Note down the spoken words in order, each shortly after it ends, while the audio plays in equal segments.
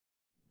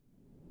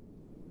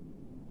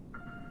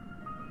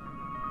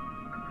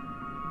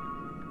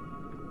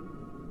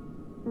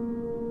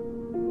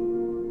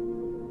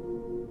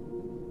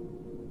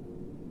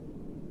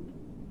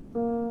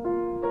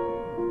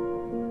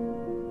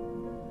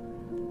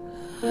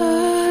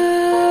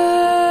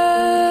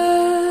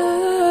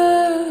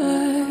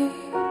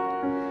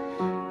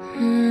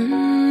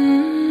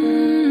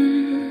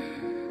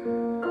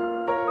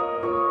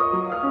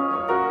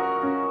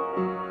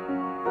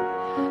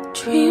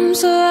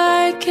Dreams are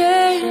like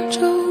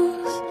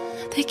angels,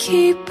 they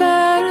keep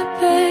at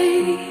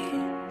bay.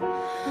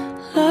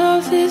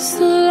 Love is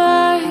the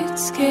light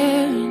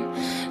scaring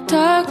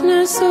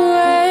darkness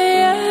away.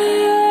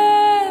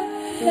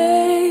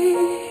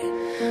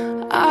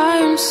 I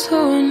am so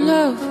in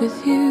love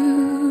with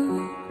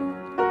you.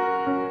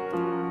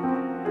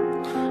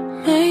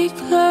 Make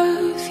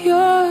love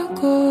your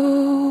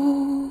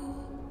goal.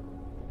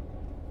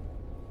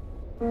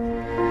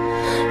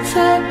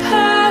 The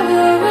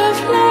power of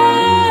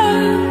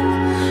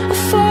love, a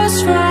force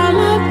from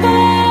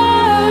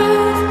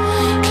above,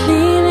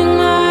 cleaning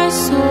my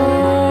soul.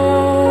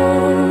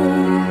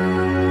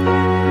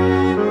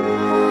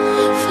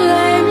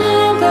 Flame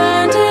will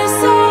burn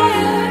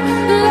desire,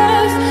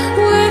 love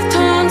with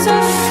tongues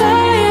of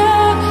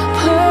fire,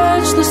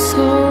 purge the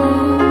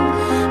soul,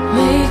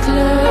 make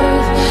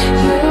love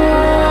your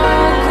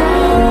goal.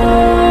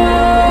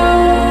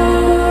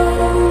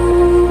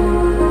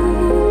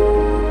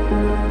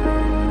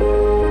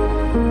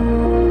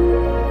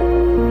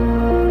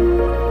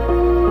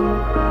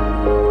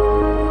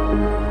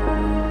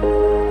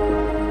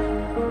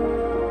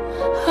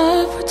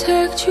 I'll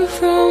protect you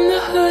from the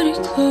hooded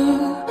claw,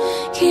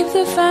 keep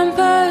the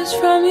vampires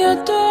from your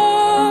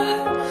door.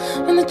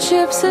 When the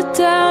chips are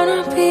down,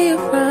 I'll be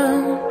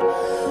around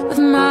with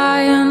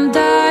my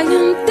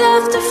undying,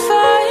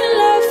 death-defying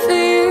love for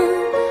you.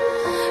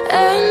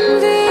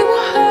 Envy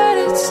will hurt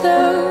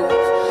itself.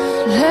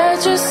 Let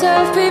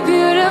yourself be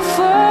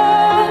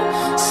beautiful,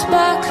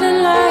 sparkling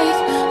like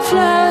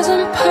flowers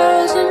and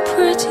pearls and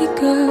pretty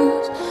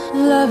girls.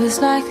 Love is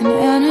like an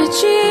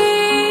energy,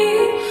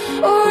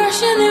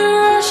 rushing and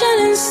rushing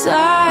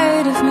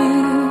inside of me.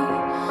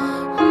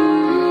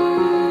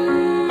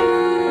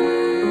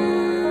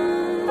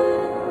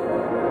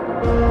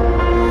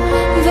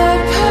 The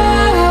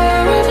power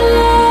of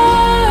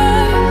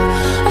love,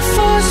 a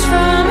force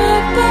from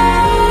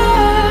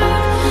above,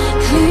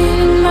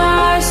 cleaning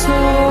my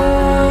soul.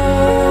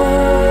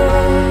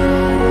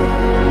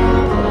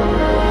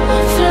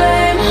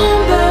 Flame on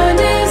burn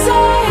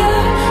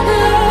desire,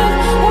 love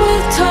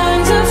with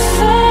tongues of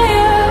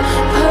fire,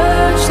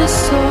 purge the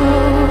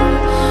soul,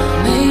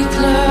 make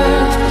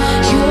love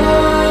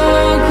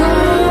your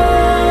goal.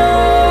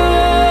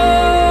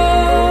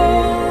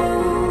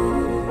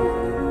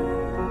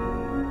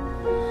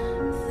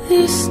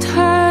 This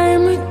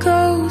time we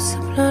go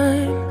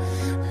sublime.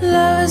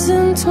 Love is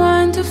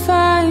entwined to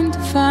find,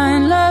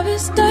 define. Love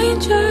is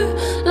danger,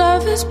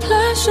 love is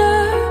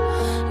pleasure.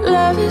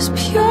 Love is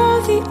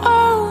pure, the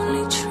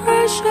only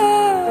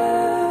treasure.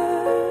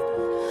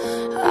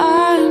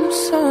 I'm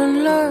so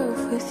in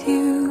love with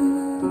you.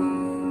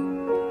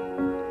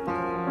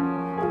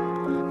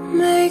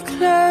 Make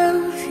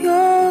love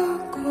your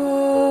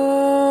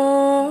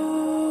goal.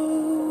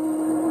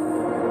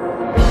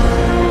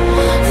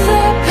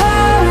 The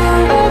power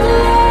of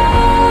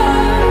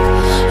love,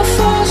 a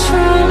force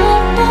from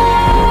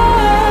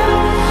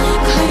above,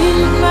 clean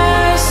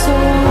my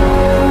soul.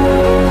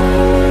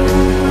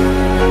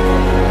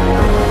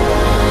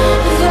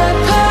 The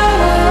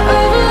power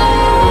of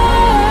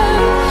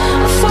love,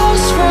 a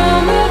force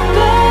from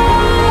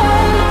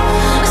above,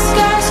 a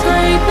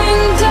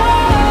skyscraping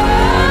dawn.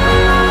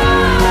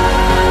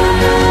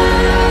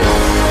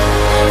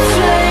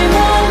 Flame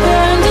on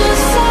burn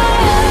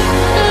desire,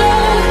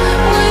 love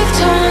with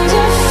tongues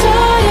of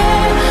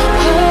fire,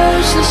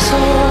 purge the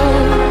soul,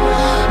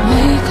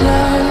 make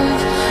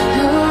love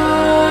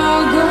your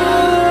goal.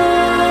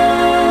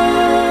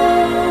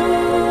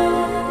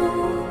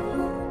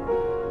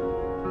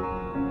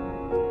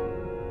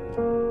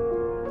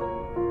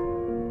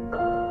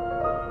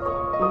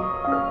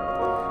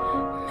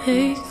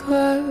 Make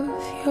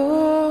love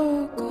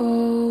your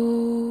goal.